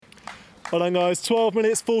Well done, guys. 12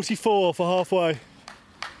 minutes 44 for halfway.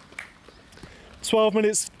 12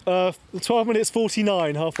 minutes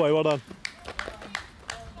 49 halfway. Well done.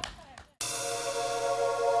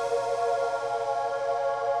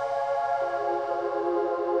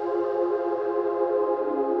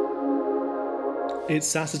 It's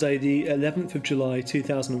Saturday the 11th of July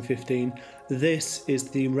 2015. This is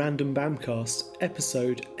the Random BamCast,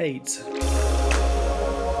 episode 8.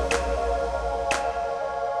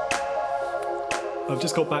 I've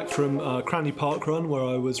just got back from Cranley Park Run, where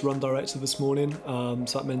I was run director this morning,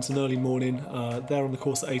 so that meant an early morning. There on the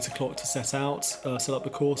course at 8 o'clock to set out, set up the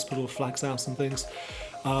course, put all the flags out and things.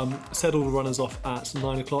 Set all the runners off at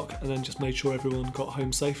 9 o'clock and then just made sure everyone got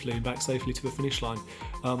home safely and back safely to the finish line.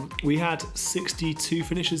 We had 62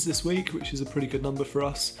 finishes this week, which is a pretty good number for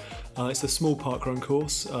us. It's a small parkrun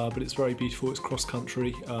course, but it's very beautiful. It's cross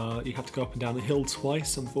country. You have to go up and down the hill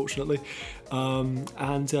twice, unfortunately. After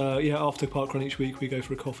parkrun each week, we go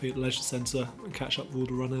for a coffee at the leisure centre and catch up with all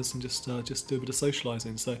the runners and just do a bit of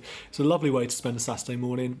socialising. So it's a lovely way to spend a Saturday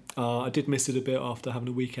morning. I did miss it a bit after having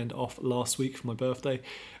a weekend off last week for my birthday.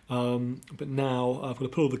 But now I've got to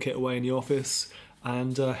put all the kit away in the office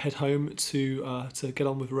and head home to get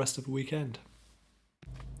on with the rest of the weekend.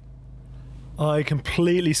 I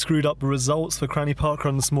completely screwed up the results for Cranley Park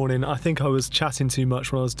Run this morning. I think I was chatting too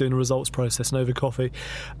much when I was doing the results process and over coffee,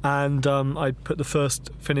 and I put the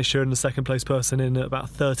first finisher and the second place person in at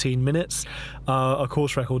about 13 minutes. Our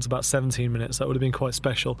course record's about 17 minutes. That would have been quite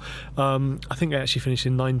special. I think I actually finished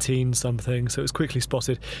in 19 something, so it was quickly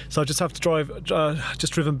spotted. So I just have to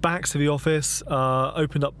driven back to the office,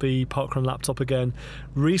 opened up the parkrun laptop again,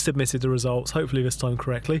 resubmitted the results, hopefully this time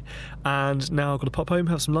correctly, and now I've got to pop home,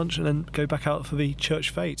 have some lunch, and then go back out for the church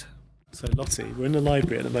fete. So Lottie, we're in the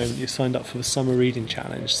library at the moment. You signed up for the summer reading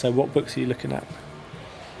challenge. So what books are you looking at?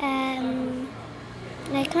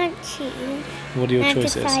 I can't choose. What are your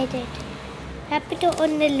choices? I've decided. Capital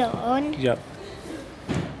on the Lawn. Yep.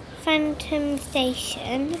 Phantom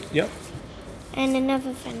Station. Yep. And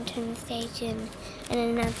another Phantom Station. And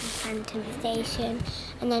another Phantom Station.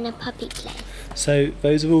 And then a puppy place. So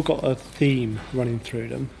those have all got a theme running through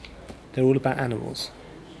them. They're all about animals.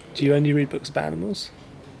 Do you only read books about animals?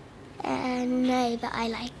 No, but I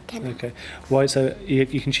like animals. Okay. Why? So you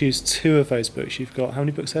can choose 2 of those books. You've got, how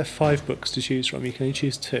many books there? 5 books to choose from. You can only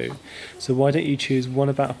choose 2. So why don't you choose one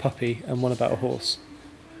about a puppy and one about a horse?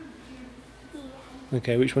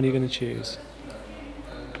 Okay, which one are you going to choose?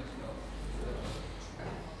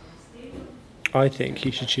 I think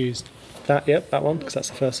you should choose that. Yep, that one, because that's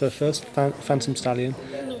the first. So first, Phantom Stallion,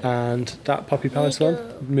 and that Puppy Palace one,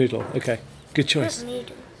 Moodle. Okay, good choice.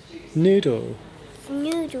 Noodle.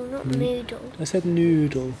 Noodle, not noodle. I said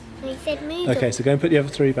noodle. I said noodle. Okay, so go and put the other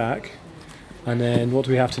 3 back, and then what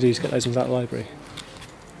do we have to do to get those ones out of the library?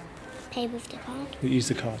 Pay with the card. We use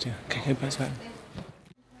the card, yeah. Okay, go back.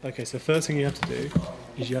 Okay, so first thing you have to do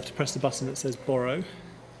is you have to press the button that says borrow.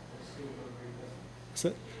 That's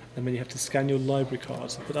it. And then you have to scan your library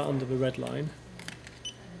card, so put that under the red line.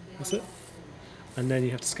 That's it. And then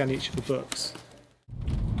you have to scan each of the books.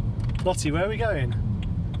 Lottie, where are we going?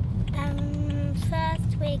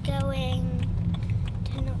 First we're going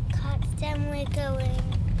to knock cards, then we're going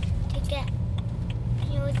to get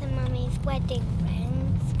yours and Mummy's wedding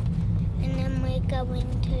rings, and then we're going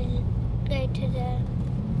to go to the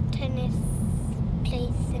tennis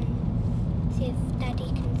place and see if Daddy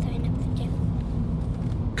can sign up for gym.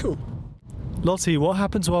 Cool. Lottie, what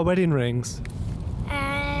happened to our wedding rings?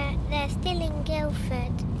 They're still in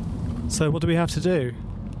Guildford. So what do we have to do?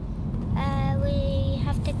 We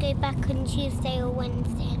have to go back on Tuesday or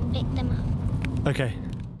Wednesday and pick them up. Okay.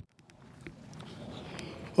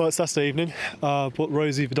 Well, it's Saturday evening. Brought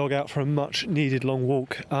Rosie the dog out for a much needed long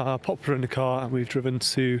walk. Popped her in the car and we've driven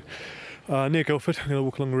to near Guildford. I'm going to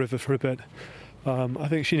walk along the river for a bit. I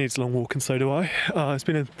think she needs a long walk and so do I. It's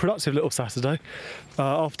been a productive little Saturday.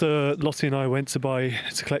 After Lottie and I went to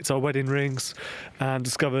collect our wedding rings and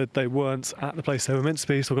discovered they weren't at the place they were meant to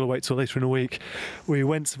be, so we're going to wait till later in the week. We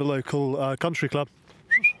went to the local country club.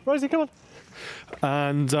 Rosie, come on.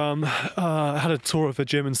 And had a tour of the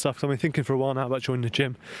gym and stuff. I've been thinking for a while now about joining the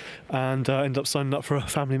gym, and ended up signing up for a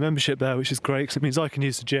family membership there, which is great because it means I can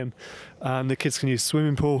use the gym and the kids can use the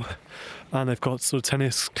swimming pool, and they've got sort of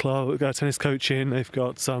tennis club, tennis coaching. They've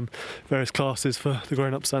got some various classes for the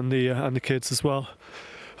grown-ups and the kids as well.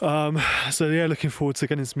 So yeah, looking forward to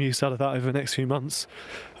getting some use out of that over the next few months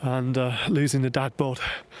and losing the dad bod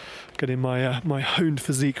getting my honed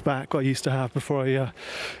physique back, what I used to have before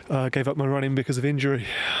I gave up my running because of injury.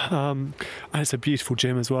 And it's a beautiful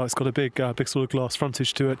gym as well. It's got a big sort of glass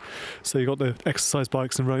frontage to it, so you've got the exercise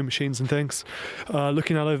bikes and rowing machines and things.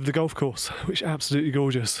 Looking out over the golf course, which is absolutely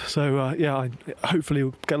gorgeous. So I hopefully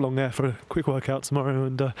will get along there for a quick workout tomorrow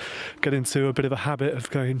and get into a bit of a habit of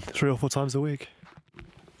going 3 or 4 times a week.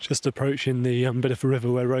 Just approaching the bit of a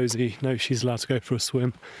river where Rosie knows she's allowed to go for a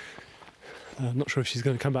swim. I'm not sure if she's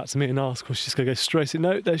going to come back to me and ask, or she's going to go straight in.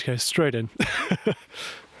 No, there she goes, straight in.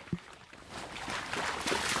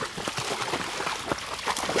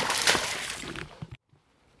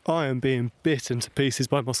 I am being bitten to pieces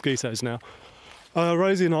by mosquitoes now.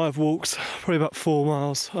 Rosie and I have walked probably about 4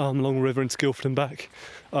 miles along the river into Guildford and back.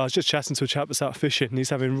 I was just chatting to a chap that's out fishing, and he's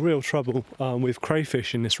having real trouble with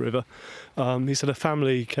crayfish in this river. He said a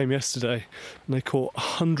family came yesterday and they caught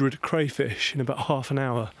 100 crayfish in about half an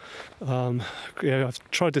hour.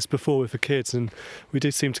 I've tried this before with the kids, and we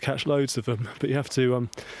did seem to catch loads of them, but you have to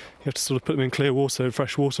sort of put them in clear water and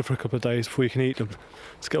fresh water for a couple of days before you can eat them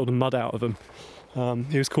to get all the mud out of them.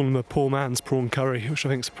 He was calling them a poor man's prawn curry, which I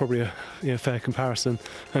think is probably a fair comparison.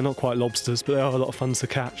 They're not quite lobsters, but they are a lot of fun to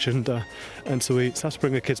catch and to eat. So I have to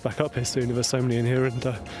bring the kids back up here soon if there's so many in here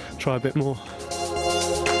and try a bit more.